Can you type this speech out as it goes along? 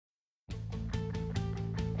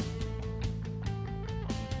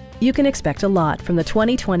You can expect a lot from the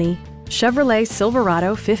 2020 Chevrolet Silverado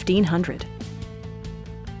 1500.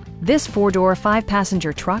 This four-door,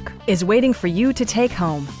 five-passenger truck is waiting for you to take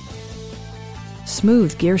home.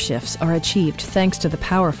 Smooth gear shifts are achieved thanks to the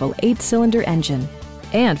powerful 8-cylinder engine.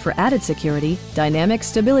 And for added security, dynamic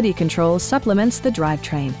stability control supplements the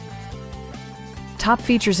drivetrain. Top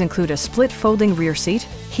features include a split folding rear seat,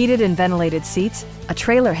 heated and ventilated seats, a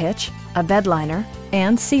trailer hitch, a bedliner,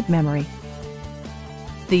 and seat memory.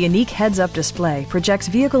 The unique heads-up display projects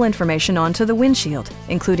vehicle information onto the windshield,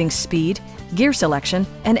 including speed, gear selection,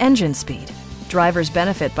 and engine speed. Drivers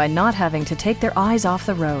benefit by not having to take their eyes off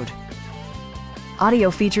the road. Audio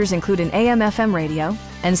features include an AM/FM radio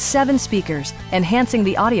and 7 speakers, enhancing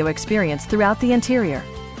the audio experience throughout the interior.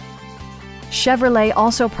 Chevrolet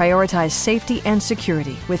also prioritized safety and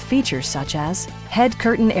security with features such as head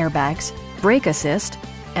curtain airbags, brake assist,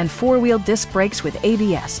 and 4-wheel disc brakes with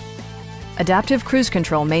ABS. Adaptive Cruise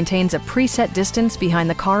Control maintains a preset distance behind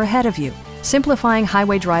the car ahead of you, simplifying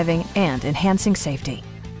highway driving and enhancing safety.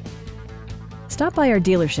 Stop by our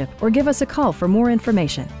dealership or give us a call for more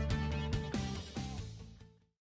information.